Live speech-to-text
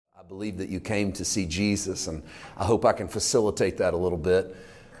believe that you came to see Jesus, and I hope I can facilitate that a little bit.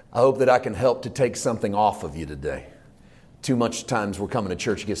 I hope that I can help to take something off of you today. Too much times we're coming to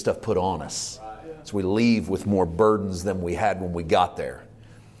church to get stuff put on us. So we leave with more burdens than we had when we got there.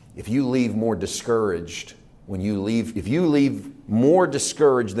 If you leave more discouraged, if you leave more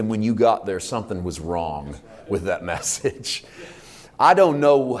discouraged than when you got there, something was wrong with that message. I don't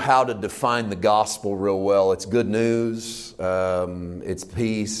know how to define the gospel real well. It's good news, it's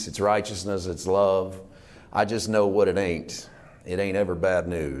peace, it's righteousness, it's love. I just know what it ain't. It ain't ever bad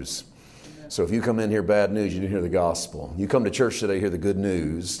news. So if you come in here bad news, you didn't hear the gospel. You come to church today to hear the good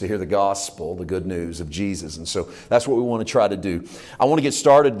news, to hear the gospel, the good news of Jesus. And so that's what we want to try to do. I want to get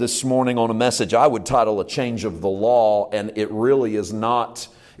started this morning on a message I would title A Change of the Law, and it really is not.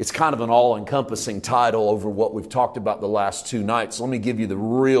 It's kind of an all-encompassing title over what we've talked about the last two nights. Let me give you the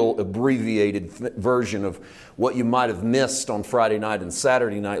real abbreviated version of what you might have missed on Friday night and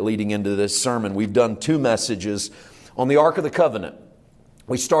Saturday night leading into this sermon. We've done two messages on the Ark of the Covenant.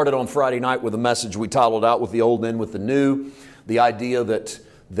 We started on Friday night with a message we titled Out with the Old, In with the New. The idea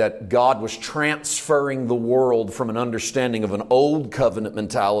that God was transferring the world from an understanding of an old covenant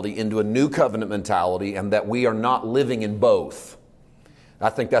mentality into a new covenant mentality, and that we are not living in both. I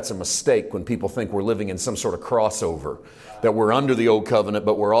think that's a mistake when people think we're living in some sort of crossover, that we're under the old covenant,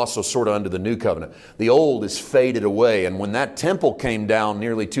 but we're also sort of under the new covenant. The old is faded away, and when that temple came down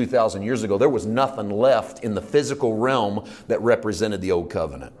nearly 2,000 years ago, there was nothing left in the physical realm that represented the old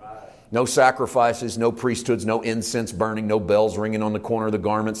covenant. No sacrifices, no priesthoods, no incense burning, no bells ringing on the corner of the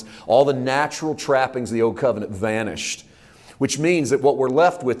garments. All the natural trappings of the old covenant vanished, which means that what we're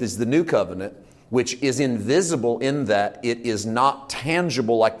left with is the new covenant, which is invisible in that it is not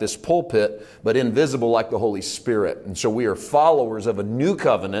tangible like this pulpit, but invisible like the Holy Spirit. And so we are followers of a new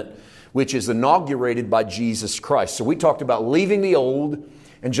covenant, which is inaugurated by Jesus Christ. So we talked about leaving the old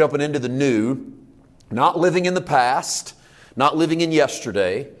and jumping into the new, not living in the past, not living in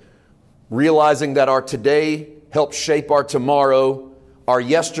yesterday, realizing that our today helps shape our tomorrow, our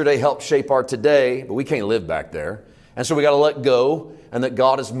yesterday helps shape our today, but we can't live back there. And so we got to let go, and that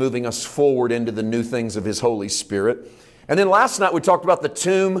God is moving us forward into the new things of His Holy Spirit. And then last night we talked about the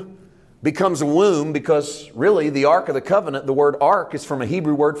tomb becomes a womb, because really the Ark of the Covenant, the word ark is from a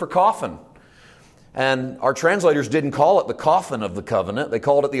Hebrew word for coffin. And our translators didn't call it the coffin of the covenant. They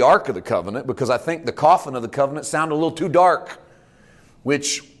called it the Ark of the Covenant, because I think the coffin of the covenant sounded a little too dark,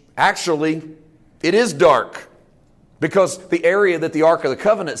 which actually it is dark. Because the area that the Ark of the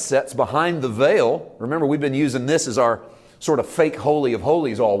Covenant sits behind the veil, remember we've been using this as our sort of fake Holy of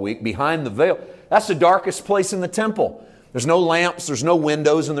Holies all week, behind the veil, that's the darkest place in the temple. There's no lamps, there's no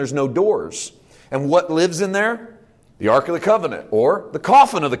windows, and there's no doors. And what lives in there? The Ark of the Covenant, or the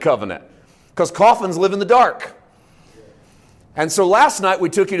coffin of the covenant, because coffins live in the dark. And so last night we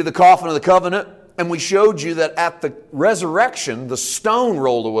took you to the coffin of the covenant, and we showed you that at the resurrection, the stone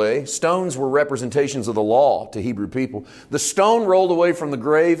rolled away. Stones were representations of the law to Hebrew people. The stone rolled away from the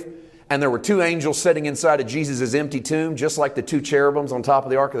grave, and there were two angels sitting inside of Jesus' empty tomb, just like the two cherubims on top of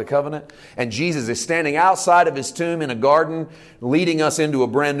the Ark of the Covenant. And Jesus is standing outside of His tomb in a garden, leading us into a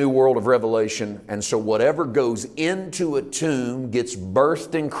brand new world of revelation. And so whatever goes into a tomb gets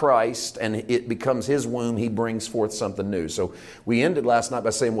birthed in Christ, and it becomes His womb. He brings forth something new. So we ended last night by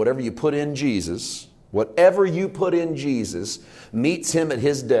saying whatever you put in Jesus meets Him at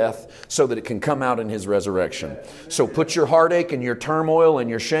His death so that it can come out in His resurrection. So put your heartache and your turmoil and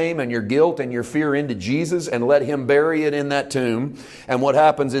your shame and your guilt and your fear into Jesus and let Him bury it in that tomb. And what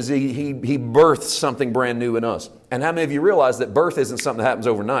happens is He births something brand new in us. And how many of you realize that birth isn't something that happens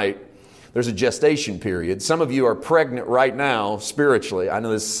overnight? There's a gestation period. Some of you are pregnant right now spiritually. I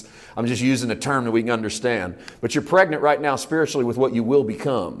know this, I'm just using a term that we can understand. But you're pregnant right now spiritually with what you will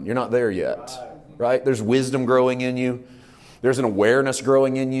become. You're not there yet. Right? There's wisdom growing in you. There's an awareness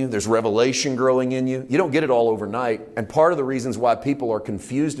growing in you. There's revelation growing in you. You don't get it all overnight. And part of the reasons why people are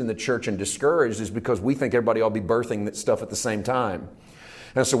confused in the church and discouraged is because we think everybody ought to be birthing that stuff at the same time.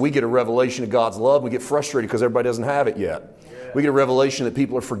 And so we get a revelation of God's love. We get frustrated because everybody doesn't have it yet. We get a revelation that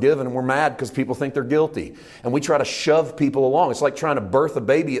people are forgiven, and we're mad because people think they're guilty. And we try to shove people along. It's like trying to birth a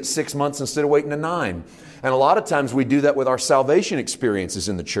baby at 6 months instead of waiting to 9. And a lot of times we do that with our salvation experiences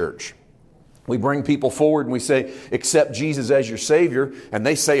in the church. We bring people forward and we say, accept Jesus as your Savior, and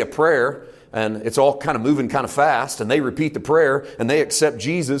they say a prayer, and it's all kind of moving kind of fast, and they repeat the prayer, and they accept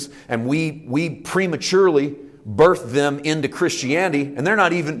Jesus, and we prematurely birth them into Christianity, and they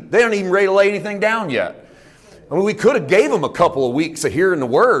aren't even ready to lay anything down yet. I mean, we could have gave them a couple of weeks of hearing the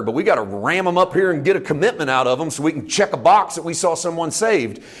word, but we got to ram them up here and get a commitment out of them so we can check a box that we saw someone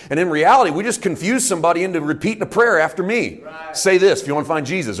saved. And in reality, we just confuse somebody into repeating a prayer after me. Right. Say this if you want to find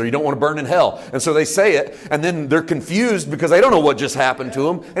Jesus or you don't want to burn in hell. And so they say it, and then they're confused because they don't know what just happened to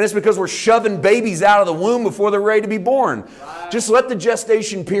them. And it's because we're shoving babies out of the womb before they're ready to be born. Right. Just let the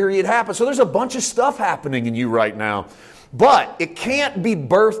gestation period happen. So there's a bunch of stuff happening in you right now. But it can't be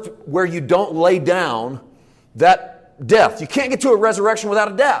birthed where you don't lay down that death. You can't get to a resurrection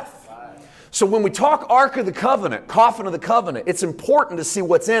without a death. So when we talk Ark of the Covenant, coffin of the covenant, it's important to see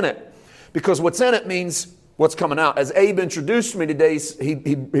what's in it. Because what's in it means what's coming out. As Abe introduced me today, he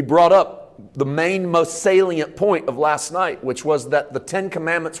brought up the main, most salient point of last night, which was that the 10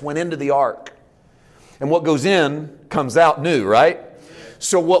 Commandments went into the Ark. And what goes in comes out new, right?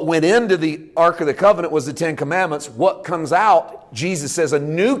 So what went into the Ark of the Covenant was the 10 Commandments. What comes out, Jesus says, a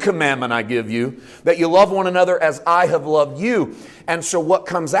new commandment I give you, that you love one another as I have loved you. And so what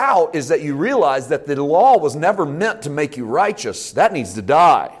comes out is that you realize that the law was never meant to make you righteous. That needs to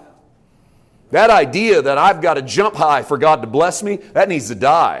die. That idea that I've got to jump high for God to bless me, that needs to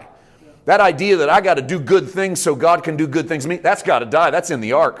die. That idea that I got to do good things so God can do good things to me, that's got to die. That's in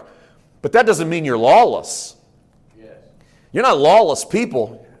the Ark. But that doesn't mean you're lawless. You're not lawless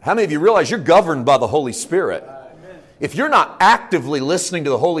people. How many of you realize you're governed by the Holy Spirit? If you're not actively listening to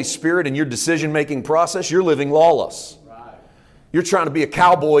the Holy Spirit in your decision-making process, you're living lawless. You're trying to be a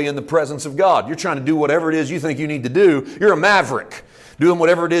cowboy in the presence of God. You're trying to do whatever it is you think you need to do. You're a maverick doing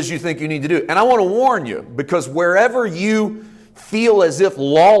whatever it is you think you need to do. And I want to warn you, because wherever you feel as if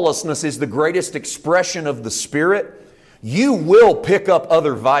lawlessness is the greatest expression of the Spirit, you will pick up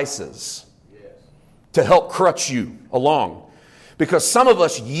other vices to help crutch you along. Because some of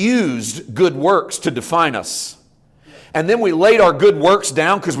us used good works to define us. And then we laid our good works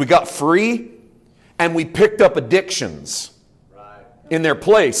down because we got free, and we picked up addictions in their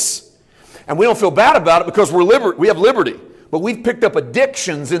place. And we don't feel bad about it because we have liberty. But we've picked up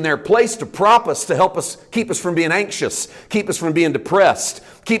addictions in their place to prop us, to help us, keep us from being anxious, keep us from being depressed,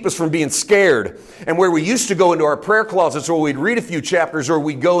 keep us from being scared. And where we used to go into our prayer closets, or we'd read a few chapters, or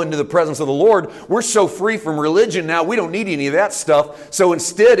we'd go into the presence of the Lord, we're so free from religion now, we don't need any of that stuff. So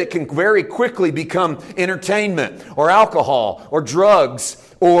instead, it can very quickly become entertainment, or alcohol, or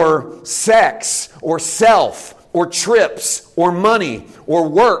drugs, or sex, or self, or trips, or money, or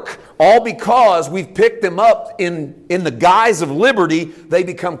work. All because we've picked them up in the guise of liberty. They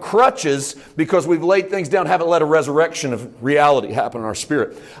become crutches because we've laid things down, haven't let a resurrection of reality happen in our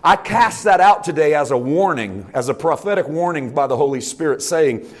spirit. I cast that out today as a warning, as a prophetic warning by the Holy Spirit,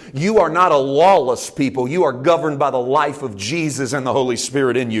 saying, you are not a lawless people. You are governed by the life of Jesus and the Holy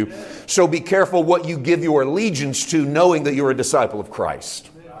Spirit in you. So be careful what you give your allegiance to, knowing that you're a disciple of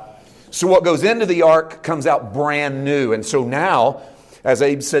Christ. So what goes into the Ark comes out brand new. And so now, as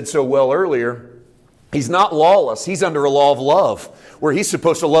Abe said so well earlier, he's not lawless. He's under a law of love, where he's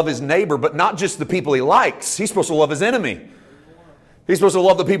supposed to love his neighbor, but not just the people he likes. He's supposed to love his enemy. He's supposed to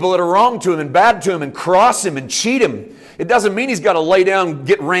love the people that are wrong to him and bad to him and cross him and cheat him. It doesn't mean he's got to lay down and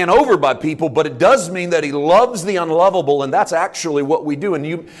get ran over by people, but it does mean that he loves the unlovable, and that's actually what we do. And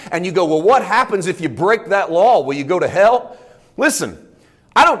you go, well, what happens if you break that law? Will you go to hell? Listen,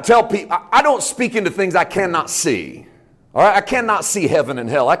 I don't tell people, I don't speak into things I cannot see. All right, I cannot see heaven and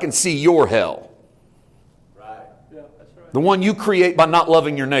hell. I can see your hell. Right. Yeah, that's right. The one you create by not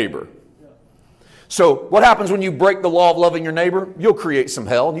loving your neighbor. Yeah. So what happens when you break the law of loving your neighbor? You'll create some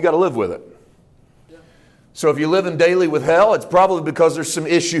hell, and you got to live with it. Yeah. So if you're living daily with hell, it's probably because there's some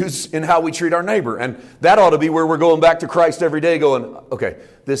issues in how we treat our neighbor. And that ought to be where we're going back to Christ every day going, okay,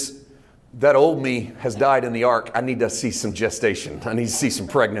 that old me has died in the Ark. I need to see some gestation. I need to see some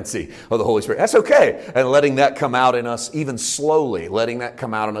pregnancy of the Holy Spirit. That's okay. And letting that come out in us, even slowly, letting that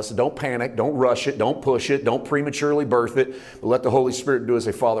come out in us. Don't panic. Don't rush it. Don't push it. Don't prematurely birth it. But let the Holy Spirit do it.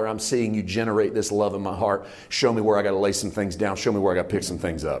 Say, Father, I'm seeing you generate this love in my heart. Show me where I got to lay some things down. Show me where I got to pick some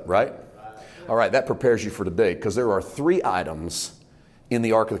things up. Right? All right. That prepares you for today, because there are 3 items in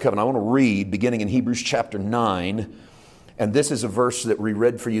the Ark of the Covenant. I want to read, beginning in Hebrews chapter 9. And this is a verse that we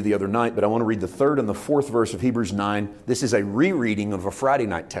read for you the other night, but I want to read the 3rd and the 4th verse of Hebrews 9. This is a rereading of a Friday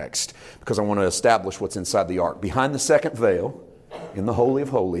night text, because I want to establish what's inside the ark. Behind the second veil, in the Holy of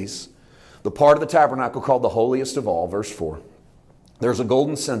Holies, the part of the tabernacle called the holiest of all, verse 4, there's a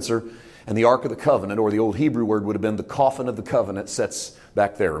golden censer, and the Ark of the Covenant, or the old Hebrew word would have been the coffin of the covenant, sets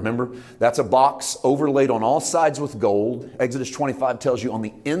back there. Remember? That's a box overlaid on all sides with gold. Exodus 25 tells you on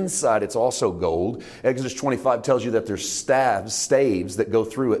the inside it's also gold. Exodus 25 tells you that there's staves that go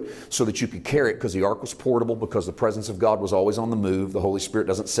through it so that you could carry it, because the ark was portable, because the presence of God was always on the move. The Holy Spirit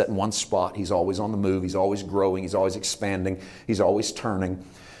doesn't sit in one spot. He's always on the move. He's always growing. He's always expanding. He's always turning.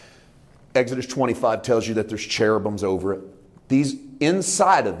 Exodus 25 tells you that there's cherubims over it. These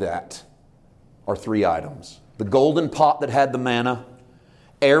inside of that are 3 items. The golden pot that had the manna,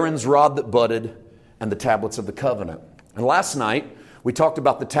 Aaron's rod that budded, and the tablets of the covenant. And last night, we talked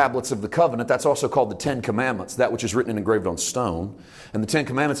about the tablets of the covenant. That's also called the 10 Commandments, that which is written and engraved on stone. And the 10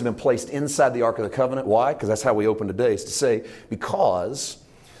 Commandments have been placed inside the Ark of the Covenant. Why? Because that's how we open today, is to say, because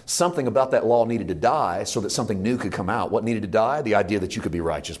something about that law needed to die so that something new could come out. What needed to die? The idea that you could be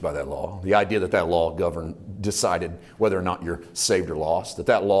righteous by that law. The idea that that law decided whether or not you're saved or lost.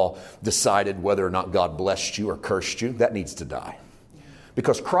 That law decided whether or not God blessed you or cursed you. That needs to die.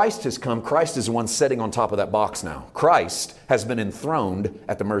 Because Christ has come, Christ is the one sitting on top of that box now. Christ has been enthroned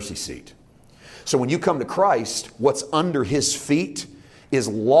at the mercy seat. So when you come to Christ, what's under His feet is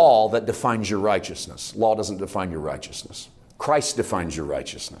law that defines your righteousness. Law doesn't define your righteousness. Christ defines your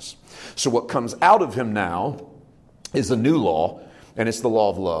righteousness. So what comes out of Him now is the new law, and it's the law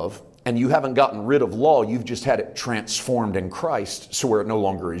of love. And you haven't gotten rid of law, you've just had it transformed in Christ, so where it no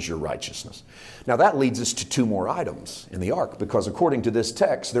longer is your righteousness. Now that leads us to 2 more items in the ark, because according to this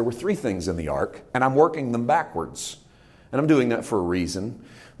text, there were 3 things in the ark, and I'm working them backwards. And I'm doing that for a reason.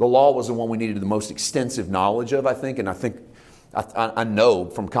 The law was the one we needed the most extensive knowledge of, I think, and I know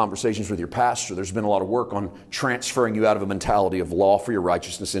from conversations with your pastor, there's been a lot of work on transferring you out of a mentality of law for your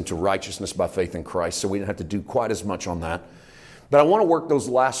righteousness into righteousness by faith in Christ, so we didn't have to do quite as much on that. But I want to work those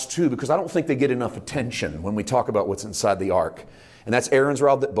last 2 because I don't think they get enough attention when we talk about what's inside the ark. And that's Aaron's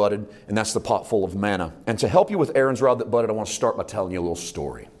rod that budded, and that's the pot full of manna. And to help you with Aaron's rod that budded, I want to start by telling you a little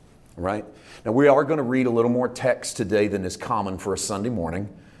story. All right? Now, we are going to read a little more text today than is common for a Sunday morning.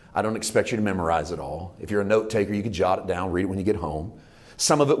 I don't expect you to memorize it all. If you're a note taker, you can jot it down, read it when you get home.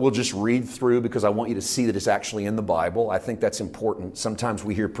 Some of it we'll just read through because I want you to see that it's actually in the Bible. I think that's important. Sometimes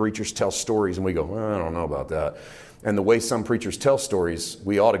we hear preachers tell stories and we go, well, I don't know about that. And the way some preachers tell stories,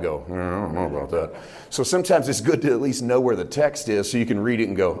 we ought to go, I don't know about that. So sometimes it's good to at least know where the text is so you can read it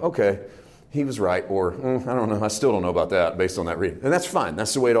and go, okay, he was right, or I don't know, I still don't know about that based on that reading. And that's fine.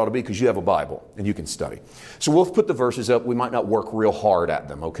 That's the way it ought to be because you have a Bible and you can study. So we'll put the verses up. We might not work real hard at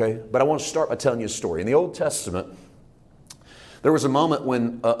them, okay? But I want to start by telling you a story. In the Old Testament, there was a moment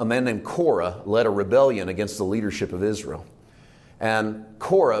when a man named Korah led a rebellion against the leadership of Israel. And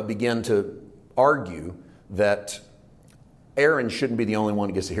Korah began to argue that Aaron shouldn't be the only one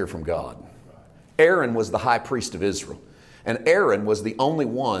who gets to hear from God. Aaron was the high priest of Israel. And Aaron was the only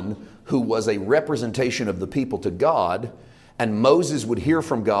one who was a representation of the people to God. And Moses would hear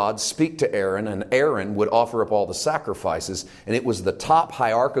from God, speak to Aaron, and Aaron would offer up all the sacrifices. And it was the top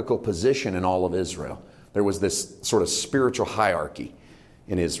hierarchical position in all of Israel. There was this sort of spiritual hierarchy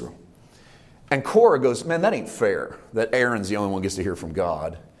in Israel. And Korah goes, man, that ain't fair that Aaron's the only one who gets to hear from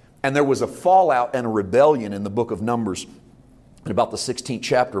God. And there was a fallout and a rebellion in the book of Numbers. In about the 16th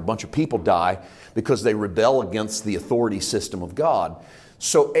chapter, a bunch of people die because they rebel against the authority system of God.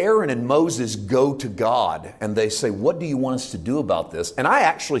 So Aaron and Moses go to God and they say, what do you want us to do about this? And I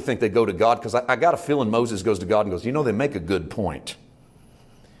actually think they go to God because I got a feeling Moses goes to God and goes, you know, they make a good point.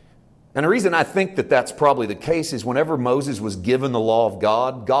 And the reason I think that that's probably the case is whenever Moses was given the law of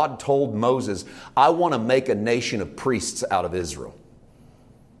God, God told Moses, I want to make a nation of priests out of Israel.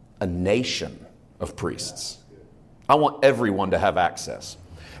 A nation of priests. I want everyone to have access.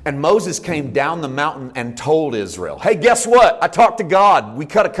 And Moses came down the mountain and told Israel, hey, guess what? I talked to God. We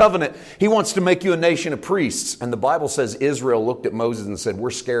cut a covenant. He wants to make you a nation of priests. And the Bible says Israel looked at Moses and said,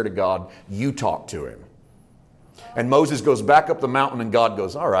 we're scared of God. You talk to him. And Moses goes back up the mountain and God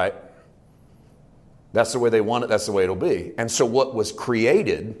goes, all right. That's the way they want it. That's the way it'll be. And so what was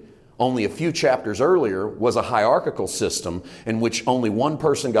created only a few chapters earlier was a hierarchical system in which only one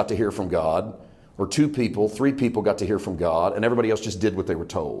person got to hear from God, or 2 people, 3 people got to hear from God, and everybody else just did what they were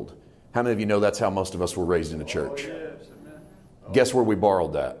told. How many of you know that's how most of us were raised in the church? Guess where we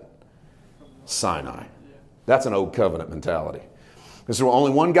borrowed that? Sinai. That's an old covenant mentality. And so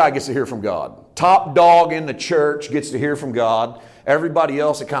only one guy gets to hear from God. Top dog in the church gets to hear from God. Everybody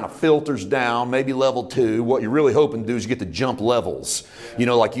else, it kind of filters down, maybe level 2. What you're really hoping to do is you get to jump levels. You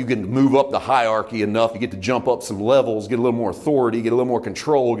know, like you can move up the hierarchy enough. You get to jump up some levels, get a little more authority, get a little more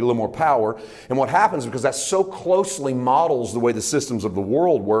control, get a little more power. And what happens, because that so closely models the way the systems of the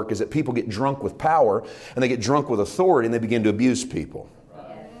world work, is that people get drunk with power and they get drunk with authority and they begin to abuse people.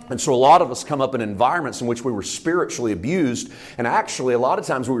 And so a lot of us come up in environments in which we were spiritually abused, and actually a lot of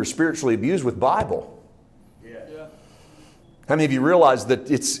times we were spiritually abused with Bible. How many of you realize that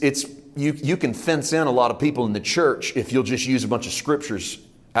you can fence in a lot of people in the church if you'll just use a bunch of scriptures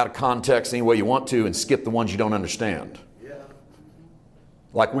out of context any way you want to and skip the ones you don't understand?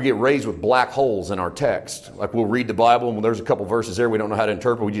 Like we get raised with black holes in our text. Like we'll read the Bible and there's a couple verses there we don't know how to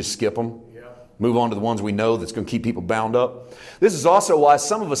interpret, we just skip them. Move on to the ones we know that's going to keep people bound up. This is also why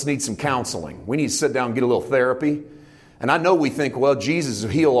some of us need some counseling. We need to sit down and get a little therapy. And I know we think, well, Jesus will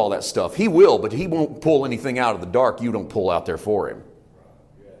heal all that stuff. He will, but He won't pull anything out of the dark you don't pull out there for Him.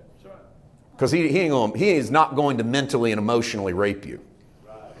 Because he is not going to mentally and emotionally rape you.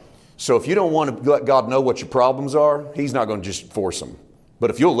 So if you don't want to let God know what your problems are, He's not going to just force them. But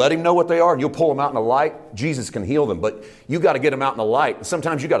if you'll let Him know what they are and you'll pull them out in the light, Jesus can heal them. But you got to get them out in the light.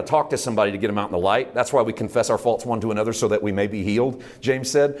 Sometimes you got to talk to somebody to get them out in the light. That's why we confess our faults one to another so that we may be healed. James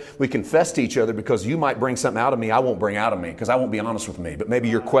said, we confess to each other because you might bring something out of me I won't bring out of me because I won't be honest with me. But maybe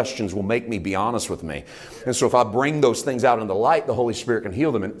your questions will make me be honest with me. And so if I bring those things out in the light, the Holy Spirit can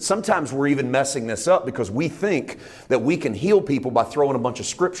heal them. And sometimes we're even messing this up because we think that we can heal people by throwing a bunch of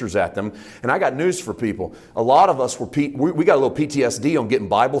scriptures at them. And I got news for people. A lot of us we got a little PTSD on getting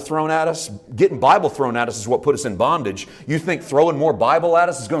Bible thrown at us. Getting Bible thrown at us is what put us in bondage. You think throwing more Bible at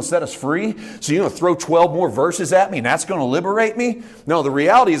us is going to set us free? So you're going to throw 12 more verses at me and that's going to liberate me? No, the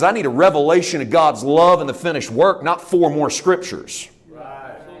reality is I need a revelation of God's love and the finished work, not 4 more scriptures.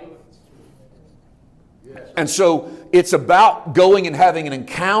 Right. And so it's about going and having an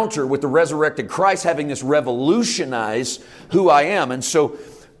encounter with the resurrected Christ, having this revolutionize who I am. And so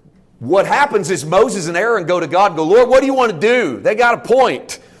what happens is Moses and Aaron go to God and go, Lord, what do you want to do? They got a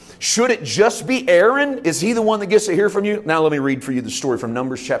point. Should it just be Aaron? Is he the one that gets to hear from you? Now let me read for you the story from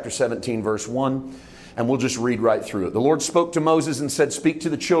Numbers chapter 17, verse 1. And we'll just read right through it. The Lord spoke to Moses and said, speak to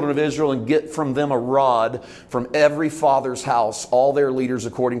the children of Israel and get from them a rod from every father's house, all their leaders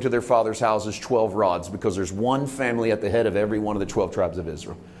according to their father's houses, 12 rods, because there's one family at the head of every one of the 12 tribes of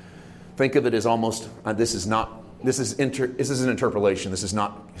Israel. Think of it as almost, this is an interpolation. This is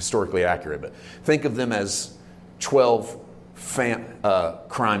not historically accurate, but think of them as 12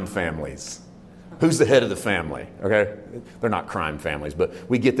 crime families. Who's the head of the family? Okay, they're not crime families, but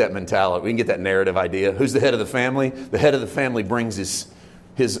we get that mentality. We can get that narrative idea. Who's the head of the family? The head of the family brings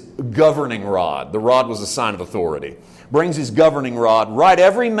his governing rod. The rod was a sign of authority. Brings his governing rod. Write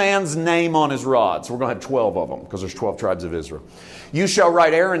every man's name on his rod. So we're going to have 12 of them because there's 12 tribes of Israel. You shall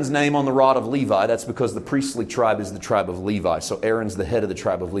write Aaron's name on the rod of Levi. That's because the priestly tribe is the tribe of Levi. So Aaron's the head of the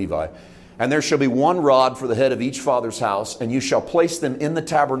tribe of Levi. And there shall be one rod for the head of each father's house, and you shall place them in the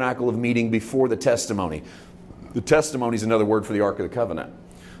tabernacle of meeting before the testimony. The testimony is another word for the Ark of the Covenant.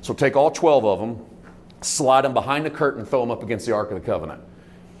 So take all 12 of them, slide them behind the curtain, throw them up against the Ark of the Covenant,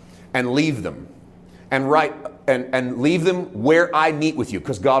 and leave them. And leave them where I meet with you,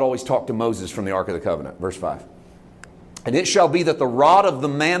 because God always talked to Moses from the Ark of the Covenant. Verse 5. And it shall be that the rod of the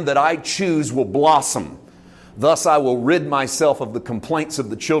man that I choose will blossom. Thus I will rid myself of the complaints of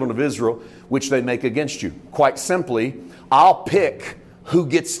the children of Israel, which they make against you. Quite simply, I'll pick who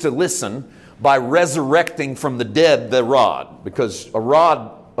gets to listen by resurrecting from the dead the rod. Because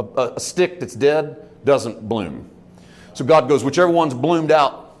a stick that's dead doesn't bloom. So God goes, whichever one's bloomed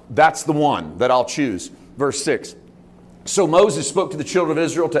out, that's the one that I'll choose. Verse 6. So Moses spoke to the children of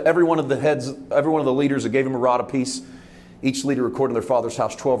Israel, to every one of the heads, every one of the leaders, and gave him a rod apiece. Each leader according to their father's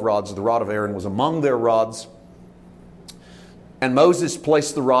house, 12 rods. The rod of Aaron was among their rods. And Moses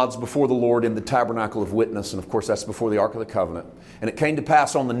placed the rods before the Lord in the tabernacle of witness. And of course, that's before the Ark of the Covenant. And it came to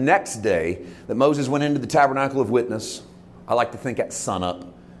pass on the next day that Moses went into the tabernacle of witness. I like to think at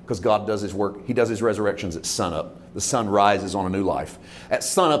sunup, because God does His work. He does His resurrections at sunup. The sun rises on a new life. At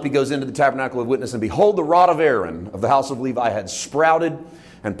sunup, he goes into the tabernacle of witness, and behold, the rod of Aaron of the house of Levi had sprouted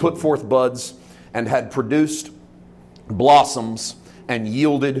and put forth buds and had produced blossoms and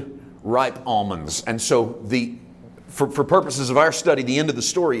yielded ripe almonds. And so for purposes of our study, the end of the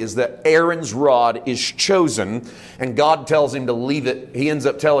story is that Aaron's rod is chosen, and God tells him to leave it. He ends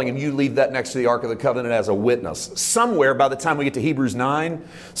up telling him, you leave that next to the Ark of the Covenant as a witness. Somewhere, by the time we get to Hebrews 9,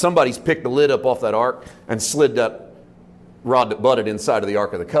 somebody's picked the lid up off that ark and slid that rod that budded inside of the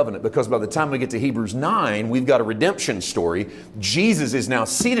Ark of the Covenant, because by the time we get to Hebrews 9, we've got a redemption story. Jesus is now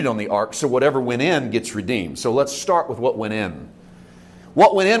seated on the ark, so whatever went in gets redeemed. So let's start with what went in.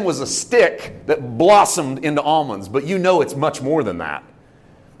 What went in was a stick that blossomed into almonds, but you know it's much more than that.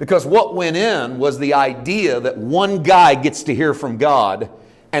 Because what went in was the idea that one guy gets to hear from God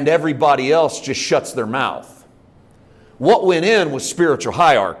and everybody else just shuts their mouth. What went in was spiritual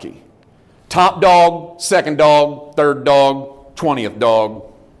hierarchy. Top dog, second dog, third dog, 20th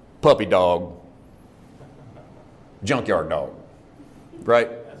dog. puppy dog, junkyard dog, right?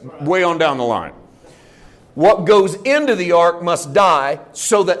 Way on down the line. What goes into the ark must die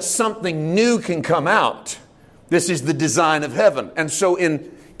so that something new can come out. This is the design of heaven. And so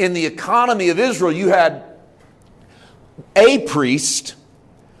in the economy of Israel, you had a priest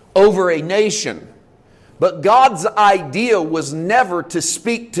over a nation. But God's idea was never to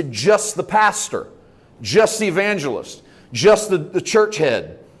speak to just the pastor, just the evangelist, just the church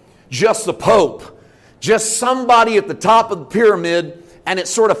head, just the pope, just somebody at the top of the pyramid, and it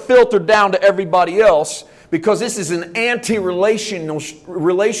sort of filtered down to everybody else, because this is an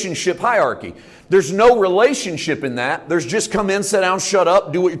relationship hierarchy. There's no relationship in that. There's just come in, sit down, shut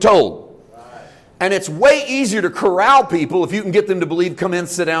up, do what you're told. And it's way easier to corral people if you can get them to believe, come in,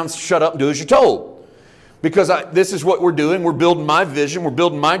 sit down, shut up, do as you're told. Because this is what we're doing. We're building my vision. We're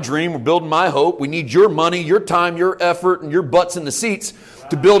building my dream. We're building my hope. We need your money, your time, your effort, and your butts in the seats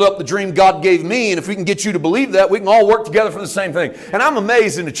to build up the dream God gave me. And if we can get you to believe that, we can all work together for the same thing. And I'm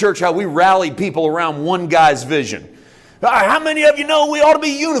amazed in the church how we rally people around one guy's vision. How many of you know we ought to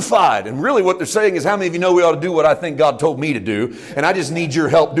be unified? And really what they're saying is, how many of you know we ought to do what I think God told me to do, and I just need your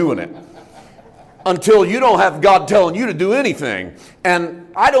help doing it? Until you don't have God telling you to do anything.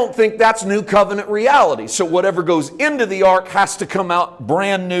 And I don't think that's new covenant reality. So whatever goes into the ark has to come out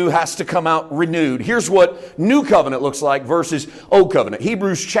brand new, has to come out renewed. Here's what new covenant looks like versus old covenant.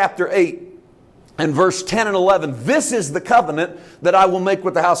 Hebrews chapter 8 and verse 10 and 11. This is the covenant that I will make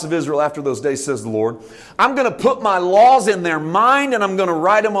with the house of Israel after those days, says the Lord. I'm going to put my laws in their mind and I'm going to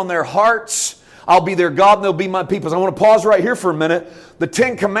write them on their hearts. I'll be their God and they'll be my people. So I want to pause right here for a minute. The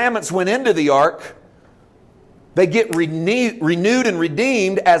 10 Commandments went into the ark. They get renewed and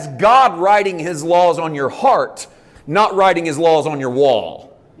redeemed as God writing His laws on your heart, not writing His laws on your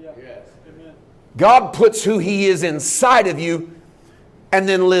wall. Yeah. Yes. God puts who He is inside of you and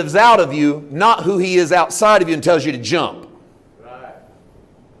then lives out of you, not who He is outside of you and tells you to jump. Right.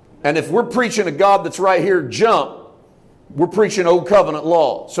 And if we're preaching a God that's right here, jump, we're preaching old covenant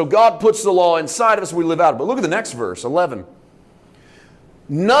law. So God puts the law inside of us, we live out of it. But look at the next verse, 11.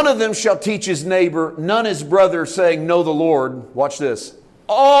 None of them shall teach his neighbor, none his brother, saying, know the Lord. Watch this.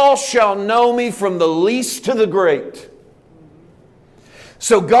 All shall know me, from the least to the great.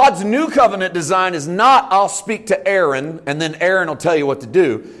 So God's new covenant design is not, I'll speak to Aaron, and then Aaron will tell you what to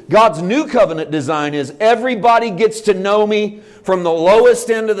do. God's new covenant design is, everybody gets to know me, from the lowest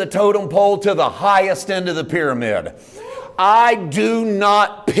end of the totem pole to the highest end of the pyramid. I do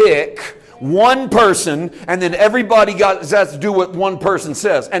not pick one person, and then everybody has to do what one person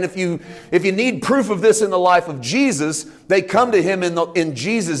says. And if you need proof of this in the life of Jesus, they come to Him in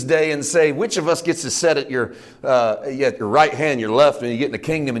Jesus' day and say, which of us gets to sit at your right hand, your left, and you get in the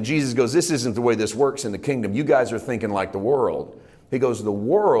kingdom? And Jesus goes, this isn't the way this works in the kingdom. You guys are thinking like the world. He goes, the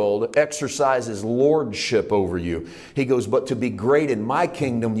world exercises lordship over you. He goes, but to be great in my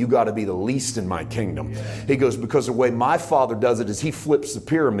kingdom, you got to be the least in my kingdom. He goes, because the way my Father does it is He flips the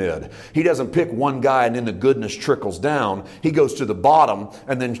pyramid. He doesn't pick one guy and then the goodness trickles down. He goes to the bottom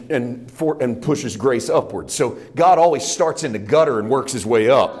and then pushes grace upward. So God always starts in the gutter and works His way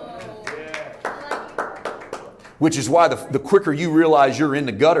up. Which is why the quicker you realize you're in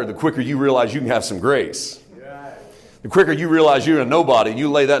the gutter, the quicker you realize you can have some grace. The quicker you realize you're a nobody and you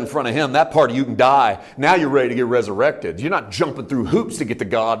lay that in front of Him, that part of you can die. Now you're ready to get resurrected. You're not jumping through hoops to get to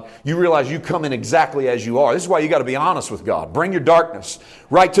God. You realize you come in exactly as you are. This is why you got to be honest with God. Bring your darkness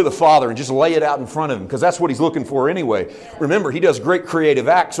right to the Father and just lay it out in front of Him, because that's what He's looking for anyway. Remember, He does great creative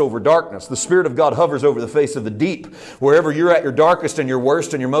acts over darkness. The Spirit of God hovers over the face of the deep. Wherever you're at your darkest and your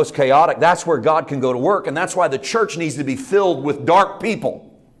worst and your most chaotic, that's where God can go to work. And that's why the church needs to be filled with dark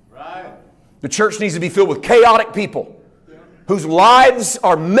people. Right. The church needs to be filled with chaotic people whose lives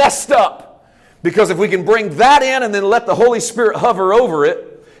are messed up. Because if we can bring that in and then let the Holy Spirit hover over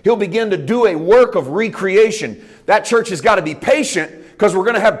it, He'll begin to do a work of recreation. That church has got to be patient, because we're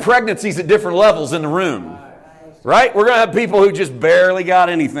going to have pregnancies at different levels in the room. Right? We're going to have people who just barely got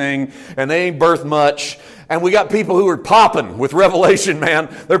anything and they ain't birthed much. And we got people who are popping with revelation, man.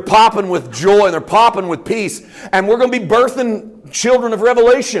 They're popping with joy and they're popping with peace. And we're going to be birthing children of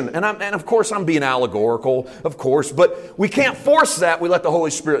revelation. And of course, I'm being allegorical, of course. But we can't force that. We let the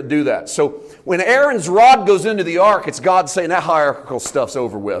Holy Spirit do that. So when Aaron's rod goes into the ark, it's God saying that hierarchical stuff's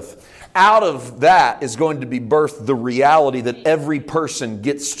over with. Out of that is going to be birthed the reality that every person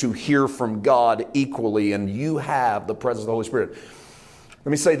gets to hear from God equally. And you have the presence of the Holy Spirit.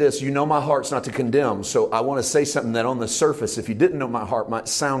 Let me say this. You know my heart's not to condemn. So I want to say something that on the surface, if you didn't know my heart, might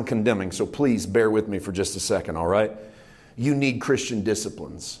sound condemning. So please bear with me for just a second, all right? You need Christian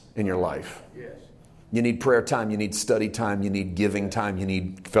disciplines in your life. Yes. You need prayer time, you need study time, you need giving time, you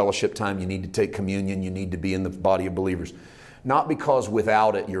need fellowship time, you need to take communion, you need to be in the body of believers. Not because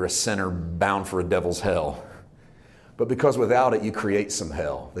without it you're a sinner bound for a devil's hell, but because without it you create some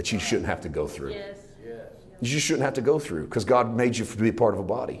hell that you shouldn't have to go through. Yes. You shouldn't have to go through because God made you to be a part of a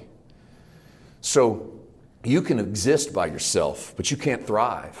body. So you can exist by yourself, but you can't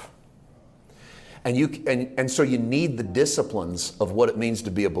thrive. And so you need the disciplines of what it means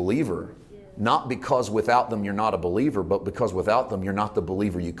to be a believer, not because without them you're not a believer, but because without them you're not the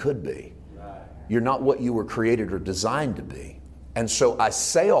believer you could be. You're not what you were created or designed to be. And so I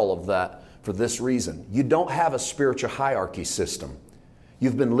say all of that for this reason. You don't have a spiritual hierarchy system.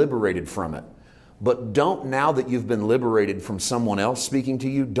 You've been liberated from it. But don't, now that you've been liberated from someone else speaking to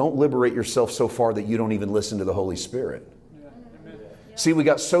you, don't liberate yourself so far that you don't even listen to the Holy Spirit. See, we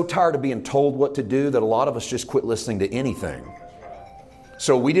got so tired of being told what to do that a lot of us just quit listening to anything.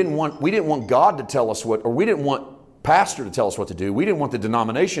 So we didn't want God to tell us what, or we didn't want pastor to tell us what to do. We didn't want the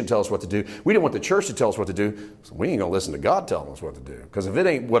denomination to tell us what to do. We didn't want the church to tell us what to do. So we ain't going to listen to God telling us what to do. Because if it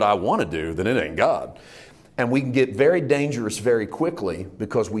ain't what I want to do, then it ain't God. And we can get very dangerous very quickly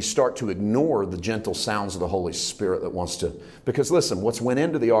because we start to ignore the gentle sounds of the Holy Spirit that wants to. Because listen, what's went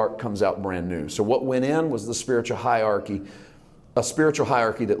into the ark comes out brand new. So what went in was the spiritual hierarchy, a spiritual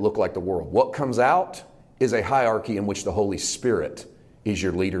hierarchy that looked like the world. What comes out is a hierarchy in which the Holy Spirit is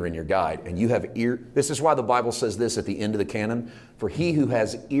your leader and your guide. And you have ear. This is why the Bible says this at the end of the canon. For he who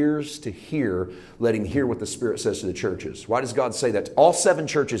has ears to hear, let him hear what the Spirit says to the churches. Why does God say that? All 7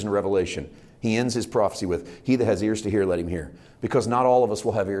 churches in Revelation, he ends his prophecy with, he that has ears to hear, let him hear. Because not all of us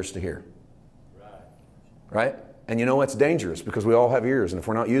will have ears to hear. Right? And you know what's dangerous? Because we all have ears, and if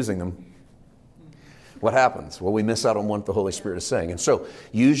we're not using them, what happens? Well, we miss out on what the Holy Spirit is saying. And so,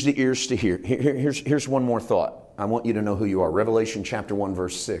 use the ears to hear. Here's one more thought. I want you to know who you are. Revelation chapter 1,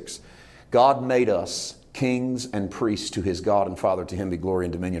 verse 6. God made us kings and priests to his God and Father. To him be glory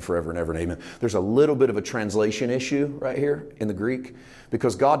and dominion forever and ever and amen. There's a little bit of a translation issue right here in the Greek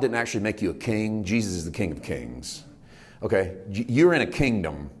because God didn't actually make you a king. Jesus is the King of kings. Okay? You're in a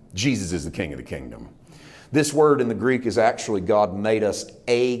kingdom. Jesus is the King of the kingdom. This word in the Greek is actually God made us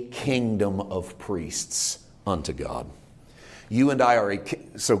a kingdom of priests unto God. You and I are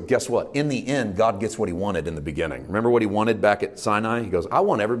so guess what? In the end, God gets what he wanted in the beginning. Remember what he wanted back at Sinai? He goes, I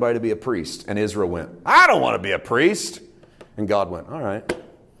want everybody to be a priest. And Israel went, I don't want to be a priest. And God went, all right,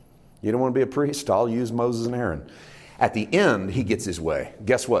 you don't want to be a priest? I'll use Moses and Aaron. At the end, he gets his way.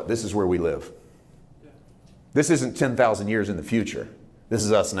 Guess what? This is where we live. This isn't 10,000 years in the future. This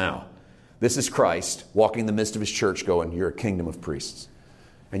is us now. This is Christ walking in the midst of his church going, you're a kingdom of priests.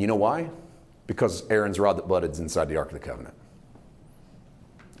 And you know why? Because Aaron's rod that budded is inside the Ark of the Covenant.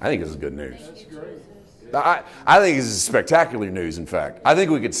 I think this is good news. I think this is spectacular news, in fact. I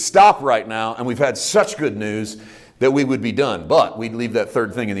think we could stop right now, and we've had such good news that we would be done. But we'd leave that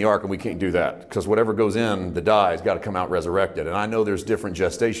third thing in the ark, and we can't do that. Because whatever goes in that dies got to come out resurrected. And I know there's different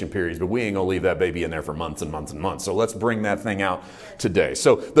gestation periods, but we ain't going to leave that baby in there for months and months and months. So let's bring that thing out today.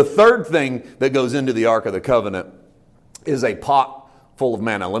 So the third thing that goes into the Ark of the Covenant is a pot full of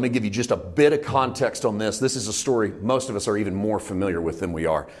manna. Let me give you just a bit of context on this. This is a story most of us are even more familiar with than we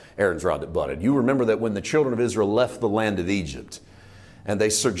are Aaron's rod that budded. You remember that when the children of Israel left the land of Egypt and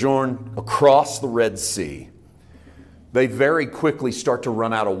they sojourned across the Red Sea, they very quickly start to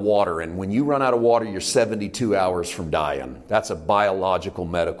run out of water. And when you run out of water, you're 72 hours from dying. That's a biological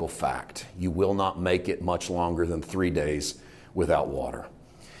medical fact. You will not make it much longer than 3 days without water.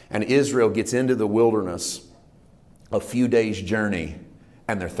 And Israel gets into the wilderness a few days' journey,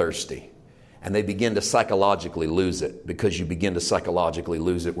 and they're thirsty. And they begin to psychologically lose it because you begin to psychologically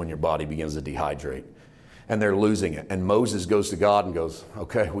lose it when your body begins to dehydrate. And they're losing it. And Moses goes to God and goes,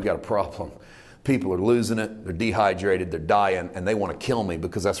 okay, we got a problem. People are losing it. They're dehydrated. They're dying. And they want to kill me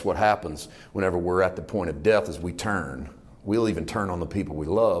because that's what happens whenever we're at the point of death is we turn. We'll even turn on the people we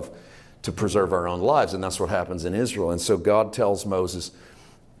love to preserve our own lives. And that's what happens in Israel. And so God tells Moses,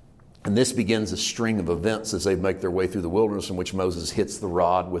 and this begins a string of events as they make their way through the wilderness in which Moses hits the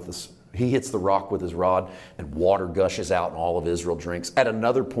rod with his, he hits the rock with his rod and water gushes out and all of Israel drinks. At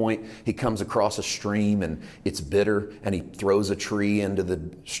another point, he comes across a stream and it's bitter and he throws a tree into the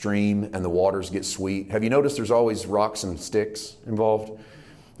stream and the waters get sweet. Have you noticed there's always rocks and sticks involved?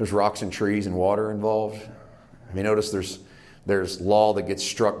 There's rocks and trees and water involved. Have you noticed there's law that gets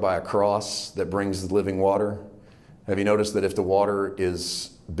struck by a cross that brings the living water? Have you noticed that if the water is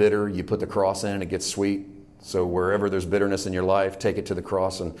bitter, you put the cross in and it gets sweet? So wherever there's bitterness in your life, take it to the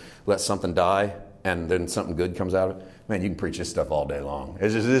cross and let something die and then something good comes out of it. Man, you can preach this stuff all day long.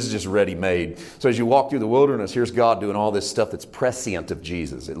 This is just ready-made. So as you walk through the wilderness, here's God doing all this stuff that's prescient of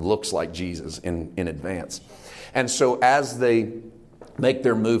Jesus. It looks like Jesus in advance. And so as they make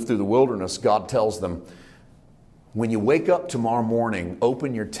their move through the wilderness, God tells them, when you wake up tomorrow morning,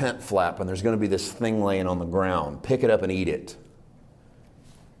 open your tent flap and there's going to be this thing laying on the ground. Pick it up and eat it.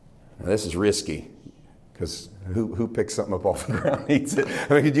 Now, this is risky because who picks something up off the ground and eats it?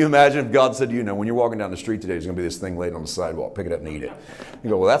 I mean, could you imagine if God said to you, when you're walking down the street today, there's going to be this thing laid on the sidewalk. Pick it up and eat it. You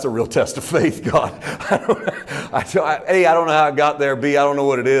go, well, that's a real test of faith, God. A, I don't know how it got there. B, I don't know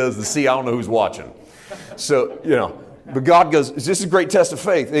what it is. And C, I don't know who's watching. So, but God goes, this is a great test of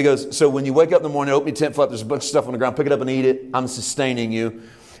faith. He goes, so when you wake up in the morning, open your tent flap, there's a bunch of stuff on the ground, pick it up and eat it. I'm sustaining you.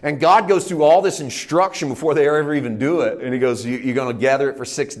 And God goes through all this instruction before they ever even do it. And he goes, you're going to gather it for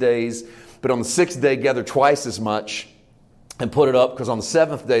 6 days. But on the 6th day, gather twice as much and put it up. Because on the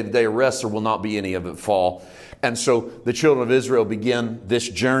 7th day, the day of rest, there will not be any of it fall. And so the children of Israel begin this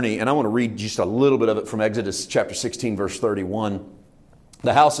journey. And I want to read just a little bit of it from Exodus chapter 16, verse 31.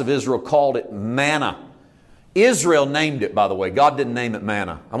 The house of Israel called it manna. Israel named it, by the way. God didn't name it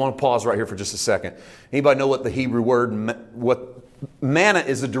manna. I want to pause right here for just a second. Anybody know what the Hebrew word, manna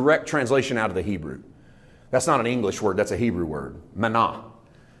is a direct translation out of the Hebrew. That's not an English word. That's a Hebrew word. Manna.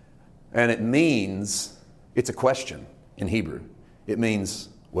 And it means, it's a question in Hebrew. It means,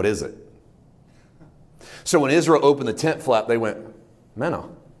 what is it? So when Israel opened the tent flap, they went, manna.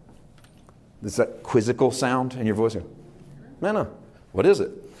 Is that quizzical sound in your voice? Manna. What is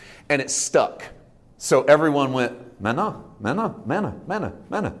it? And it stuck. So everyone went, manna, manna, manna, manna,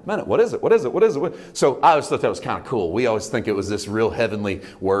 manna, manna. What is it? What is it? What is it? So I always thought that was kind of cool. We always think it was this real heavenly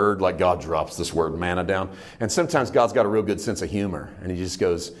word, like God drops this word manna down. And sometimes God's got a real good sense of humor. And he just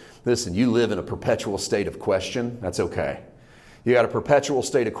goes, listen, you live in a perpetual state of question. That's okay. You got a perpetual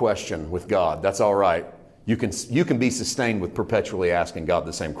state of question with God. That's all right. You can be sustained with perpetually asking God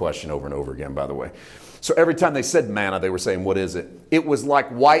the same question over and over again, by the way. So every time they said manna, they were saying, what is it? It was like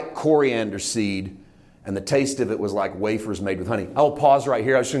white coriander seed. And the taste of it was like wafers made with honey. I'll pause right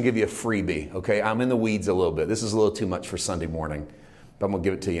here. I'm just going to give you a freebie, okay? I'm in the weeds a little bit. This is a little too much for Sunday morning, but I'm going to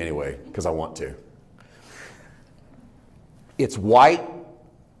give it to you anyway because I want to. It's white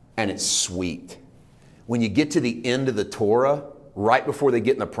and it's sweet. When you get to the end of the Torah, right before they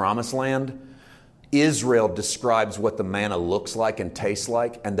get in the Promised Land, Israel describes what the manna looks like and tastes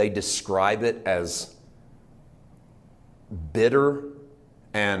like, and they describe it as bitter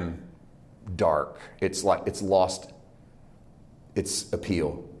and dark. It's like it's lost its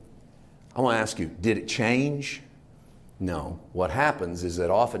appeal. I want to ask you, did it change? No. What happens is that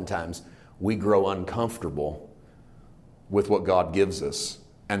oftentimes we grow uncomfortable with what God gives us.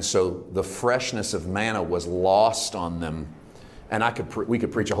 And so the freshness of manna was lost on them. And we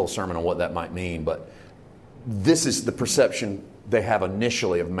could preach a whole sermon on what that might mean, but this is the perception they have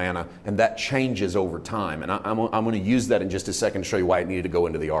initially of manna, and that changes over time. And I'm going to use that in just a second to show you why it needed to go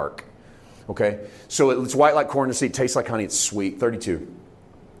into the ark. Okay, so it's white like corn seed, tastes like honey, it's sweet. 32.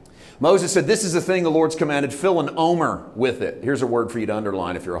 Moses said, this is the thing the Lord's commanded, fill an omer with it. Here's a word for you to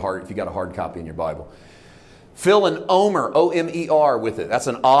underline if you got a hard copy in your Bible. Fill an omer, O-M-E-R, with it. That's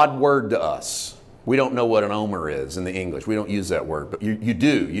an odd word to us. We don't know what an omer is in the English. We don't use that word, but you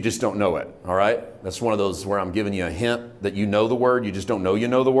do. You just don't know it, all right? That's one of those where I'm giving you a hint that you know the word. You just don't know you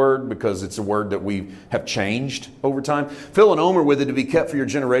know the word because it's a word that we have changed over time. Fill an omer with it to be kept for your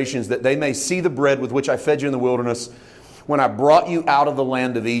generations, that they may see the bread with which I fed you in the wilderness when I brought you out of the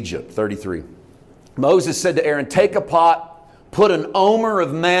land of Egypt. 33. Moses said to Aaron, take a pot, put an omer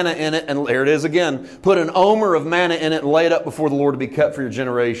of manna in it, and there it is again. Put an omer of manna in it and lay it up before the Lord to be kept for your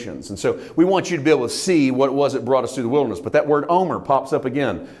generations. And so we want you to be able to see what it was that brought us through the wilderness. But that word omer pops up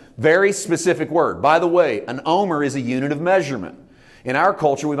again. Very specific word. By the way, an omer is a unit of measurement. In our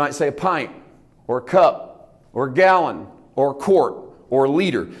culture, we might say a pint, or a cup, or a gallon, or a quart, or a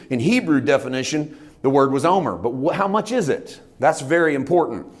liter. In Hebrew definition, the word was omer. But how much is it? That's very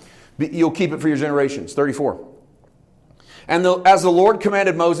important. You'll keep it for your generations. 34. And as the Lord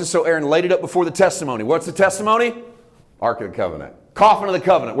commanded Moses, so Aaron laid it up before the testimony. What's the testimony? Ark of the Covenant. Coffin of the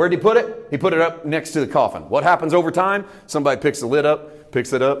Covenant. Where did he put it? He put it up next to the coffin. What happens over time? Somebody picks the lid up,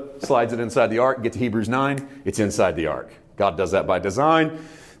 picks it up, slides it inside the ark. Get to Hebrews 9. It's inside the ark. God does that by design.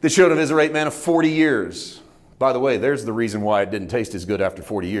 The children of Israel ate manna 40 years. By the way, there's the reason why it didn't taste as good after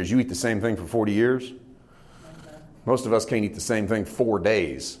 40 years. You eat the same thing for 40 years? Most of us can't eat the same thing 4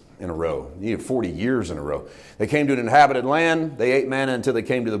 days in a row. You need 40 years in a row. They came to an inhabited land. They ate manna until they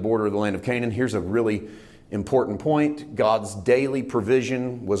came to the border of the land of Canaan. Here's a really important point. God's daily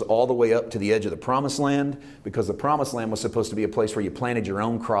provision was all the way up to the edge of the Promised Land, because the Promised Land was supposed to be a place where you planted your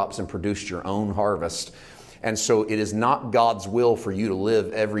own crops and produced your own harvest. And so it is not God's will for you to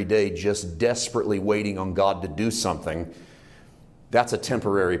live every day just desperately waiting on God to do something. That's a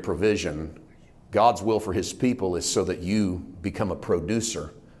temporary provision. God's will for His people is so that you become a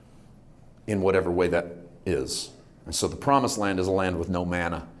producer in whatever way that is. And so the promised land is a land with no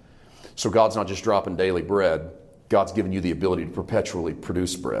manna. So God's not just dropping daily bread. God's given you the ability to perpetually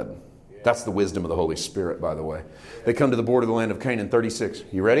produce bread. That's the wisdom of the Holy Spirit, by the way. They come to the border of the land of Canaan, 36.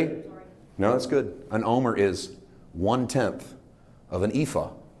 You ready? No, that's good. An omer is 1/10 of an ephah.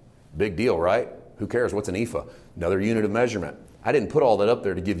 Big deal, right? Who cares? What's an ephah? Another unit of measurement. I didn't put all that up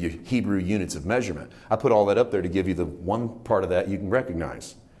there to give you Hebrew units of measurement. I put all that up there to give you the one part of that you can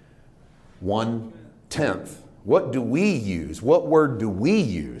recognize. 1/10. What do we use? What word do we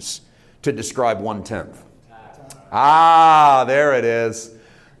use to describe 1/10? Ah, there it is.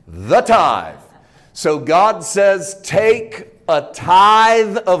 The tithe. So God says, take a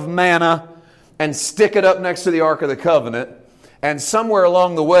tithe of manna and stick it up next to the Ark of the Covenant. And somewhere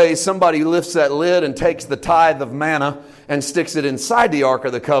along the way, somebody lifts that lid and takes the tithe of manna and sticks it inside the Ark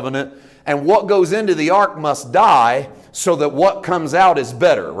of the Covenant. And what goes into the Ark must die so that what comes out is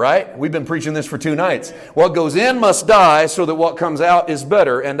better, right? We've been preaching this for 2 nights. What goes in must die so that what comes out is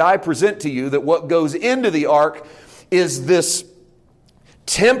better. And I present to you that what goes into the Ark is this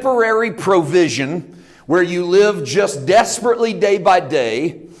temporary provision where you live just desperately day by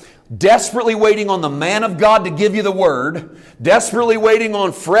day, desperately waiting on the man of God to give you the word, desperately waiting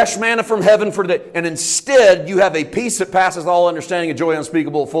on fresh manna from heaven for today. And instead, you have a peace that passes all understanding, a joy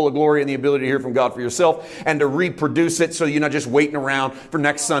unspeakable, full of glory, and the ability to hear from God for yourself and to reproduce it so you're not just waiting around for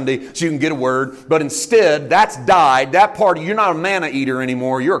next Sunday so you can get a word. But instead, that's died. That part, you're not a manna eater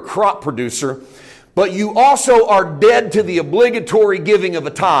anymore. You're a crop producer. But you also are dead to the obligatory giving of a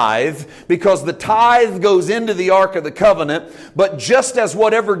tithe, because the tithe goes into the Ark of the Covenant. But just as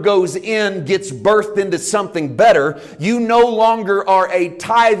whatever goes in gets birthed into something better, you no longer are a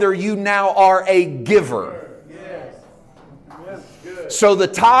tither, you now are a giver. So the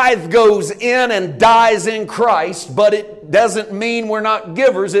tithe goes in and dies in Christ, but it doesn't mean we're not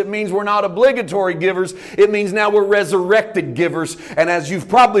givers. It means we're not obligatory givers. It means now we're resurrected givers. And as you've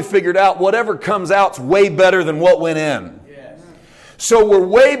probably figured out, whatever comes out's way better than what went in. Yes. So we're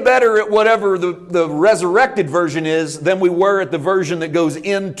way better at whatever the resurrected version is than we were at the version that goes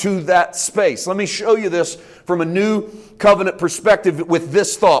into that space. Let me show you this from a new covenant perspective with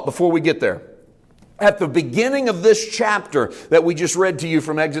this thought before we get there. At the beginning of this chapter that we just read to you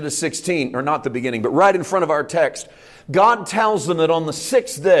from Exodus 16, or not the beginning, but right in front of our text, God tells them that on the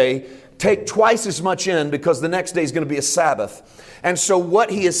 6th day, take twice as much in because the next day is going to be a Sabbath. And so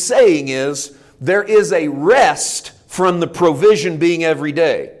what He is saying is there is a rest from the provision being every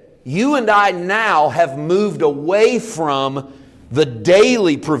day. You and I now have moved away from the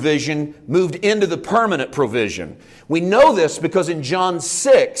daily provision, moved into the permanent provision. We know this because in John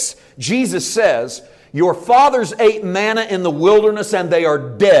 6, Jesus says, your fathers ate manna in the wilderness and they are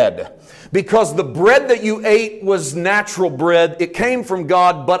dead. Because the bread that you ate was natural bread. It came from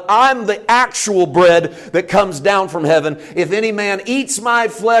God, but I'm the actual bread that comes down from heaven. If any man eats my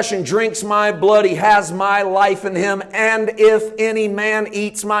flesh and drinks my blood, he has my life in him. And if any man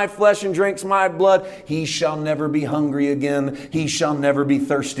eats my flesh and drinks my blood, he shall never be hungry again. He shall never be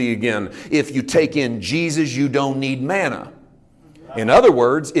thirsty again. If you take in Jesus, you don't need manna. In other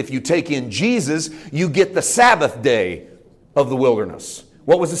words, if you take in Jesus, you get the Sabbath day of the wilderness.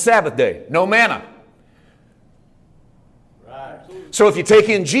 What was the Sabbath day? No manna. Right. So if you take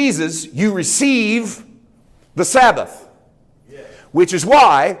in Jesus, you receive the Sabbath. Yes. Which is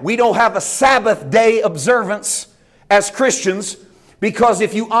why we don't have a Sabbath day observance as Christians, because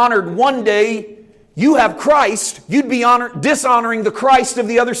if you honored one day, you have Christ, you'd be dishonoring the Christ of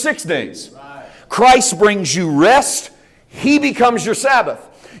the other 6 days. Right. Christ brings you rest. He becomes your Sabbath.